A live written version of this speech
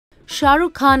Shah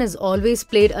Rukh Khan has always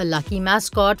played a lucky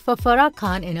mascot for Farah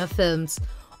Khan in her films.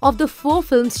 Of the 4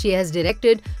 films she has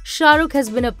directed, Shah Rukh has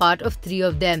been a part of 3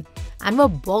 of them and were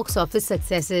box office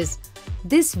successes.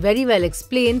 This very well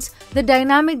explains the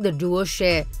dynamic the duo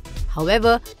share.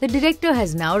 However, the director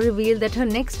has now revealed that her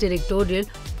next directorial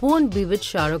won't be with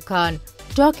Shah Rukh Khan.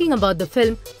 Talking about the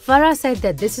film, Farah said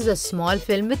that this is a small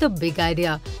film with a big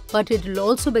idea, but it will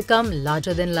also become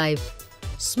larger than life.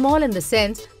 Small in the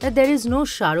sense that there is no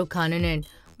Shah Rukh Khan in it,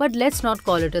 but let's not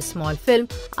call it a small film,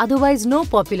 otherwise no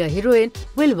popular heroine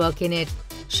will work in it.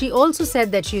 She also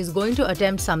said that she is going to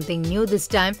attempt something new this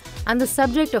time, and the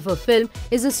subject of her film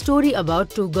is a story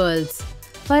about 2 girls.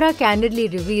 Farah candidly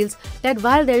reveals that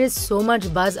while there is so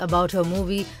much buzz about her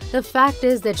movie, the fact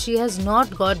is that she has not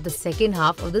got the second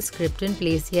half of the script in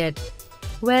place yet.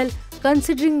 Well,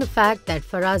 considering the fact that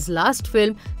Farah's last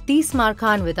film, Tees Maar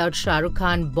Khan without Shah Rukh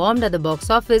Khan, bombed at the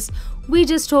box office, we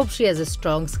just hope she has a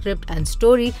strong script and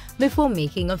story before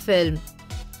making a film.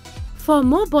 For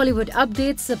more Bollywood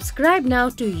updates, subscribe now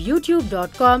to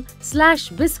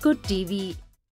youtube.com/biscuittv.